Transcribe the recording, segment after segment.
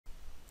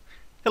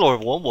Hello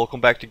everyone,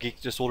 welcome back to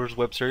GeekDisorder's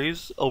web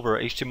series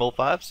over HTML5,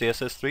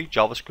 CSS3,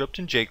 JavaScript,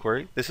 and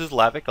jQuery. This is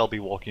Lavik. I'll be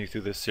walking you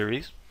through this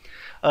series.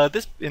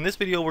 In this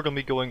video we're going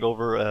to be going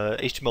over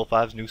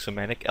HTML5's new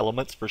semantic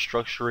elements for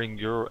structuring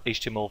your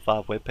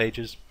HTML5 web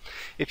pages.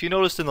 If you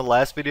noticed in the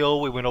last video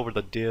we went over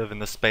the div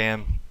and the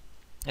span,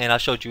 and I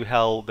showed you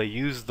how they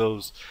use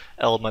those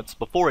elements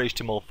before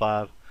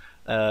HTML5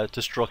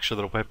 to structure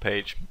their web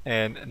page.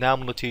 And now I'm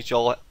going to teach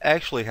y'all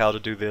actually how to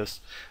do this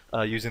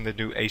using the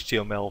new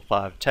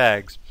HTML5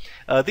 tags.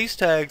 These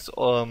tags,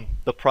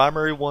 the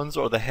primary ones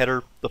are the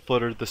header, the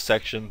footer, the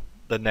section,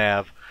 the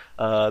nav,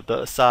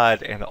 the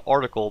aside, and the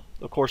article.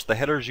 Of course, the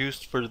header is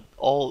used for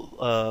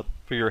all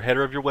for your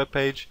header of your web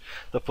page.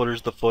 The footer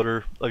is the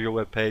footer of your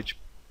web page.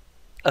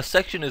 A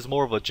section is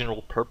more of a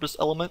general purpose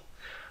element.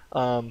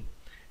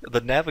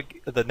 The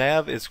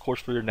nav is, of course,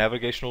 for your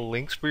navigational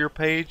links for your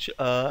page.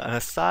 An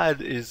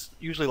aside is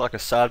usually like a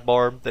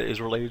sidebar that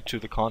is related to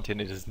the content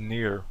it is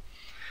near.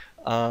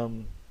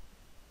 And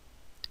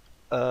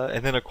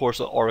then, of course,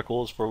 the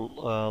article is for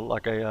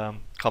like a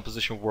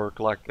composition work,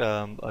 like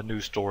a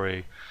news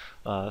story,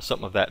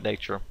 something of that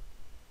nature.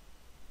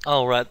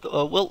 Alright,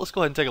 well, let's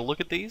go ahead and take a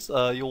look at these.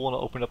 You'll want to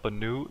open up a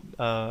new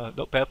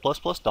Notepad++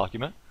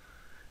 document.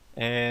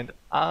 And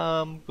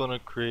I'm going to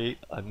create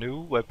a new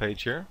web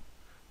page here.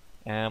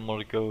 And I'm going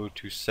to go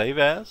to Save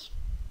As,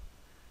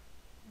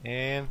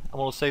 and I'm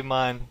going to save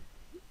mine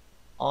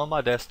on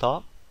my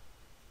desktop.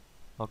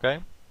 Okay,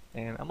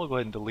 and I'm going to go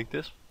ahead and delete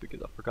this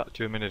because I forgot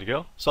to a minute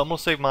ago. So I'm going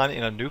to save mine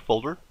in a new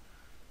folder,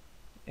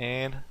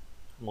 and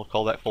I'm going to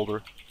call that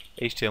folder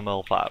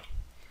HTML5.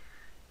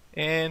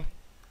 And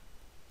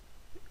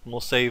I'm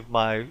going to save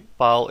my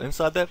file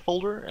inside that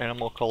folder, and I'm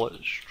going to call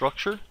it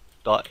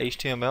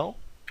structure.html.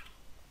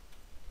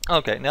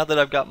 Okay, now that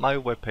I've got my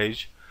web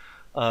page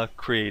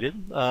created,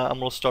 I'm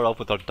going to start off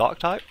with our doc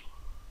type.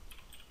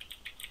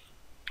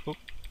 Oop,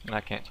 and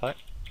I can't type.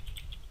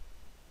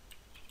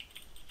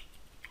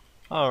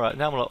 Alright,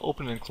 now I'm going to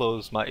open and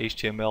close my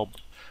HTML.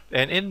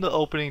 And in the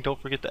opening,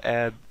 don't forget to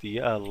add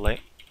the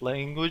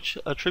language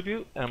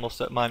attribute. And I'm going to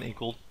set mine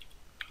equal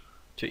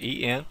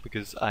to EN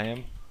because I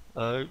am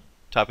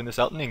typing this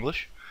out in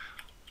English.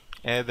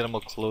 And then I'm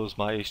going to close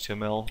my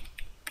HTML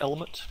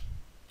element.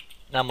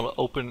 Now I'm going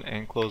to open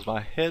and close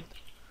my head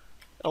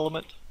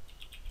element.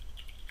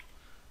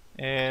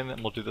 And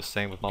I'm going to do the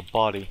same with my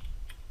body.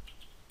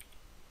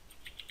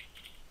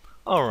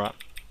 Alright.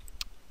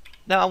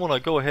 Now I want to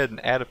go ahead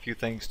and add a few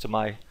things to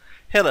my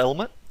head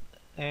element.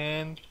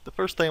 And the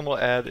first thing I'm going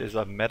to add is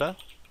a meta.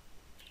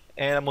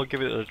 And I'm going to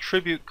give it an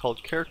attribute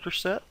called character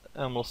set.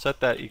 And I'm going to set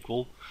that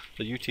equal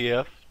to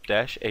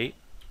UTF-8.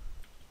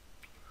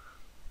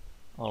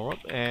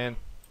 Alright, and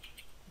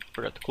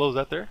forgot to close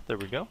that there. There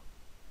we go.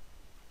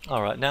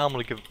 Alright, now I'm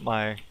going to give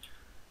my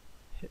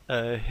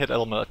head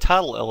element a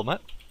title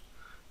element.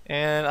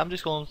 And I'm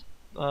just going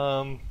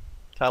to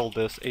title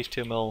this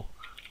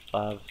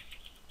HTML5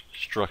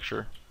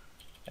 structure,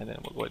 and then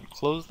we'll go ahead and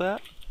close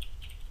that.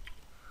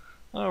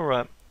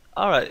 Alright,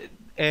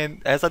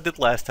 and as I did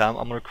last time,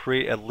 I'm going to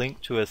create a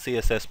link to a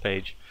CSS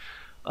page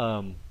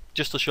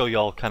just to show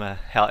y'all kind of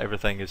how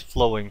everything is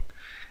flowing.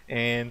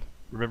 And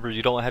remember,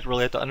 you don't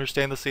really have to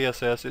understand the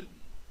CSS. It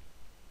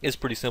is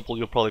pretty simple.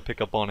 You'll probably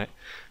pick up on it,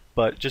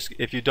 but just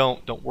if you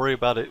don't worry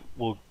about it.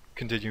 We'll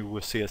continue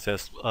with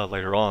CSS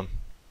later on.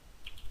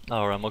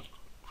 Alright, I'm going to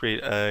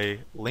create a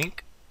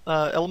link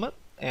element,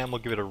 and I'm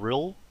going to give it a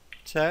rel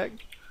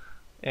tag,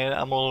 and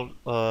I'm going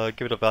to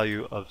give it a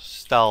value of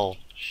style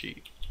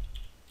sheet.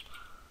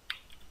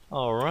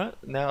 Alright,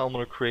 now I'm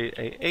going to create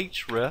a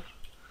href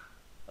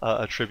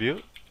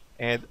attribute,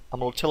 and I'm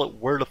going to tell it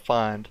where to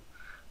find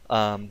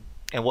and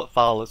what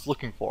file it's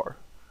looking for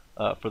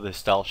this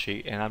style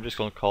sheet, and I'm just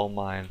going to call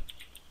mine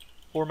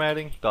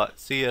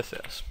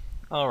formatting.css.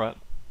 Alright,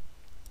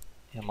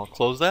 and I'm going to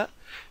close that.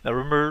 Now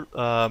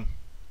remember,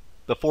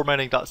 the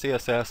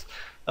formatting.css,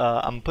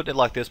 I'm putting it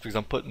like this because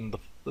I'm going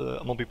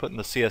to be putting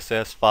the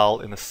CSS file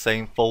in the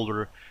same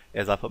folder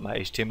as I put my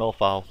HTML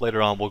file.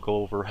 Later on we'll go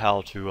over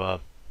how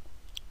to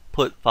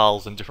put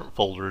files in different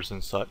folders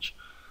and such.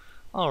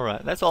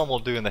 Alright, that's all I'm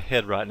going to do in the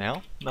head right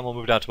now. Then I'm going to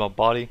move down to my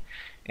body,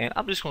 and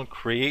I'm just going to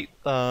create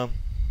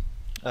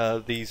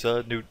these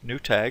new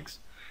tags.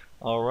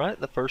 Alright,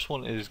 the first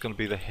one is going to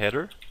be the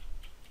header.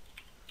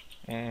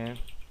 And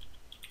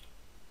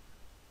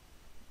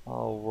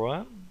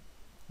alright.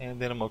 And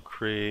then I'm going to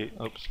create,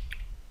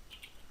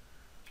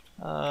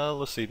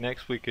 let's see,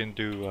 next we can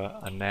do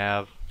a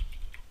nav.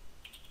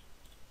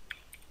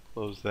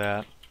 Close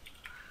that.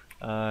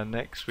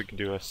 Next we can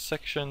do a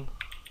section.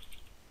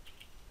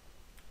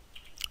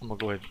 I'm going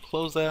to go ahead and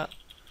close that.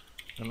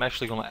 I'm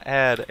actually going to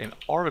add an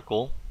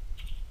article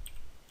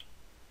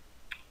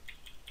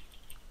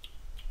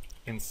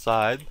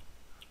inside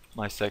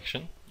my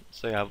section.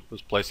 Say I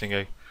was placing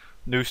a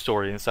news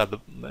story inside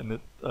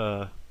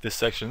this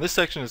section. This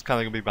section is kind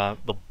of going to be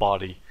the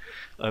body.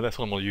 That's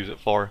what I'm going to use it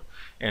for.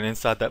 And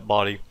inside that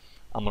body,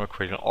 I'm going to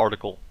create an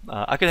article.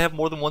 I could have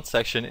more than one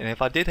section, and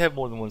if I did have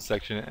more than one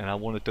section and I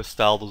wanted to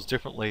style those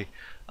differently,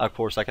 of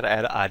course I could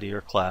add an ID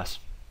or class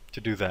to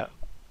do that.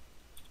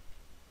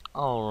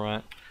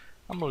 Alright,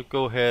 I'm going to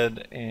go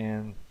ahead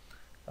and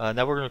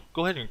now we're going to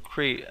go ahead and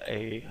create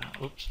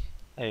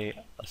a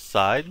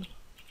side.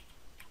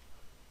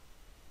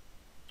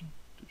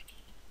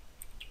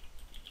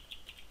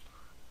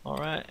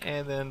 Alright,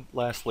 and then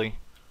lastly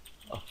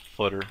a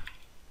footer.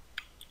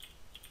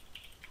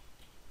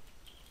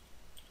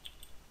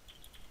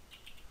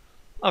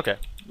 Okay,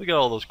 we got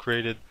all those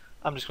created.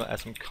 I'm just going to add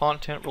some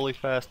content really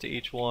fast to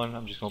each one.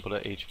 I'm just going to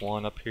put a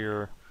H1 up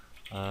here.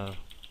 Alright,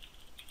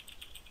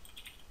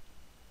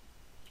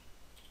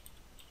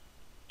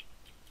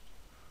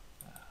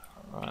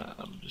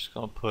 I'm just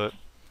going to put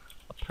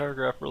a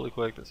paragraph really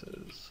quick that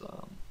says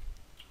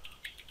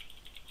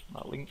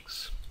my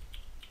links.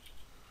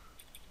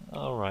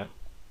 Alright,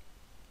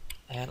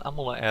 and I'm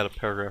going to add a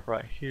paragraph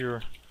right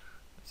here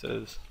that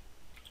says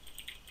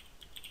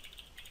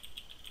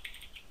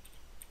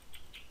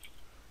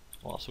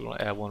I'm also going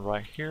to add one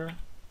right here.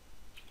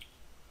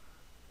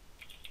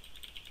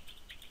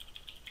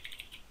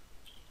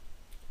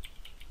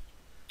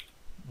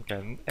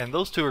 Okay, and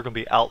those two are going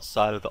to be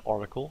outside of the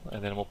article,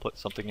 and then we'll put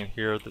something in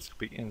here that's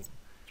going to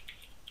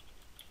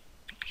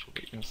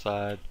be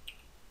inside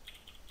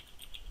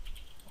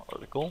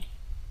article.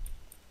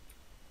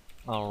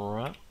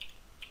 Alright.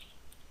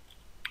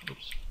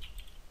 Oops.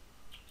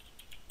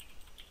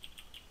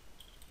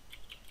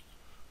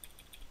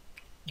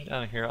 And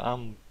down here,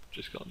 I'm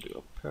just going to do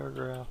a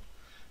paragraph,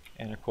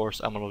 and of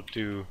course I'm going to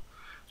do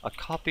a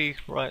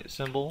copyright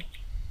symbol,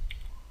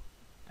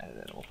 and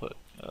then we'll put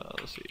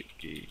let's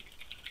see,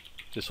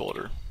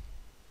 GeekDisorder,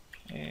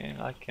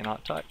 and I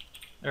cannot type.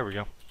 There we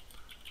go.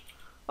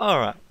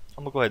 Alright,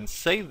 I'm going to go ahead and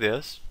save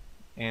this,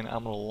 and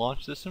I'm going to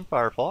launch this in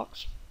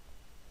Firefox.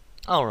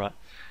 Alright,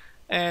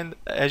 and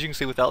as you can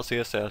see, without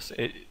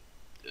CSS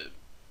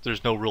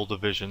there's no real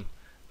division,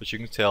 but you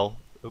can tell,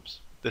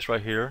 oops, this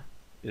right here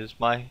is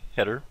my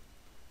header,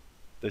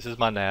 this is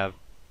my nav,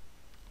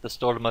 the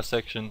start of my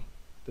section,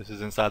 this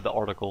is inside the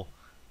article,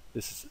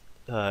 this is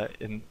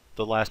in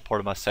the last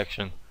part of my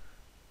section,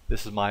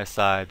 this is my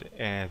side,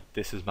 and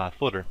this is my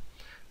footer.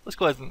 Let's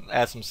go ahead and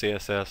add some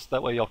CSS,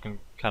 that way y'all can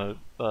kind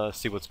of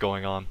see what's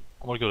going on.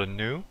 I'm going to go to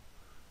new,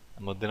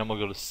 then I'm going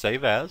to go to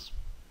save as.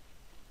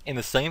 In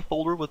the same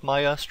folder with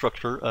my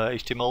structure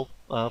HTML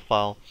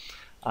file,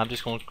 I'm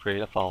just going to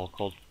create a file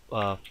called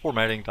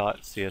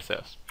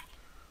formatting.css.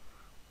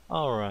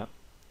 Alright,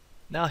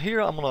 now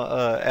here I'm going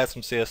to add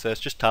some CSS,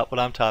 just type what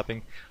I'm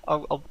typing.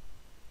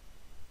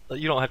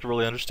 You don't have to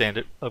really understand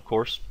it, of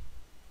course.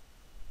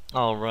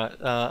 Alright,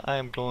 I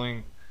am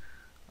going,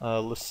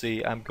 let's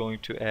see, I'm going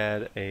to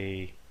add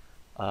a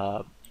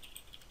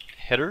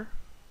header.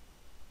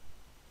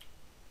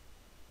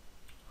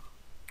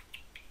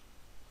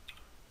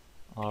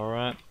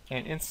 Alright,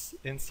 and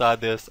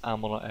inside this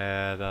I'm going to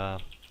add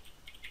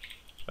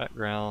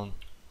background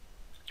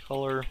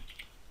color,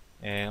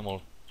 and I'm going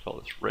to call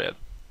this red.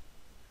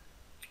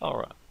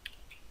 Alright,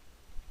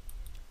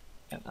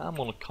 and I'm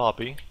going to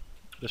copy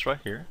this right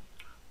here.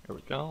 There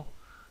we go.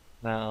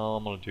 Now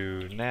I'm going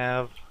to do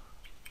nav,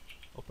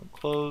 open,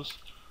 close,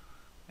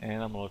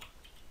 and I'm going to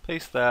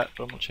paste that,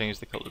 but I'm going to change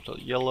the color to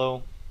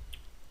yellow.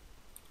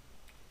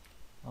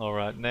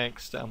 Alright,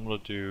 next I'm going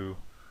to do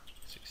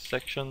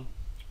section,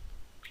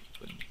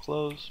 open,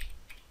 close,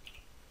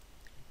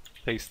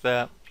 paste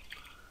that.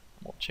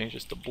 I'm going to change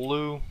this to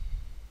blue.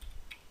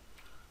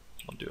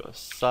 I'm going to do a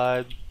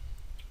side,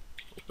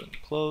 open,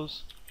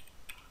 close.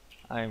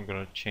 I am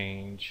going to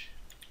change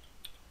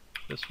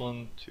this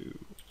one to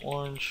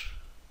orange.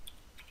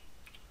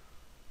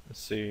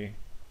 Let's see.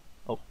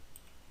 Oh,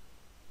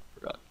 I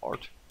forgot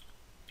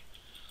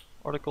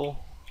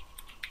article.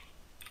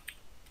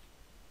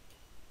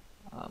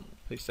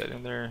 Paste that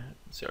in there.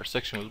 Let's see, our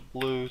section was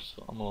blue,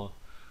 so I'm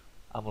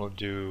gonna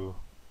do.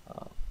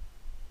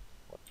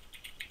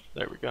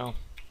 There we go.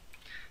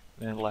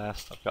 And then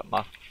last, I've got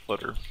my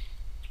footer.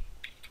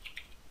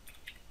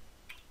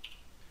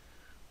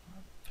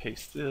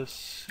 Paste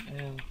this,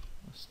 and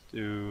let's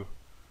do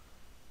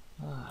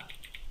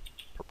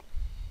purple.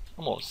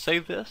 I'm gonna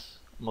save this.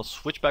 I'm going to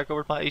switch back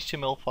over to my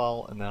HTML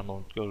file, and then I'm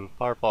going to go to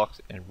Firefox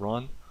and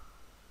run.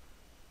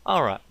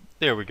 Alright,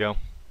 there we go.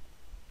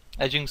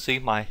 As you can see,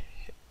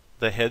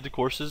 the head, of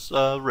course, is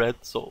red,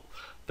 so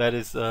that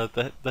is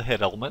the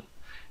head element.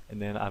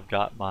 And then I've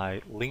got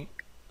my link,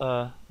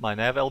 my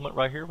nav element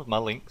right here with my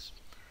links.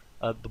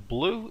 The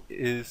blue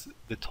is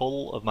the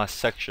total of my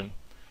section,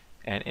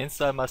 and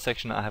inside my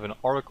section I have an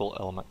article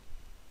element,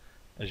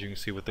 as you can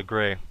see with the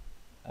gray,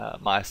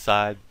 my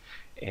side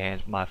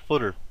and my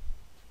footer.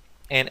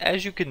 And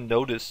as you can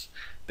notice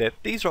that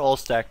these are all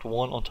stacked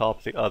one on top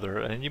of the other,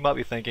 and you might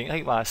be thinking,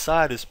 hey, my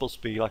side is supposed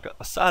to be like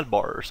a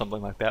sidebar or something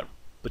like that.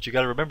 But you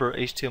got to remember,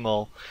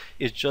 HTML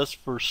is just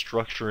for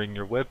structuring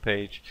your web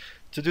page.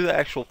 To do the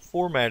actual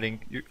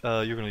formatting, you're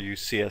going to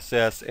use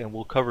CSS, and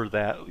we'll cover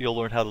that. You'll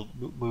learn how to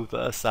move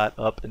the side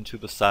up and to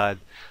the side,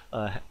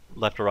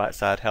 left or right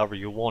side, however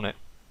you want it.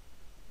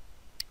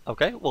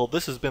 Okay, well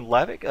this has been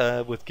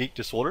Lavik with Geek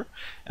Disorder.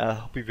 I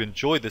hope you've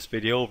enjoyed this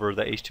video over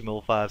the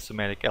HTML5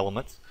 semantic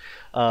elements.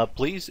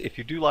 Please, if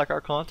you do like our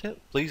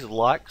content, please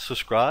like,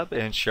 subscribe,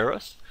 and share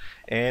us.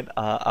 And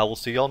I will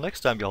see y'all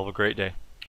next time. Y'all have a great day.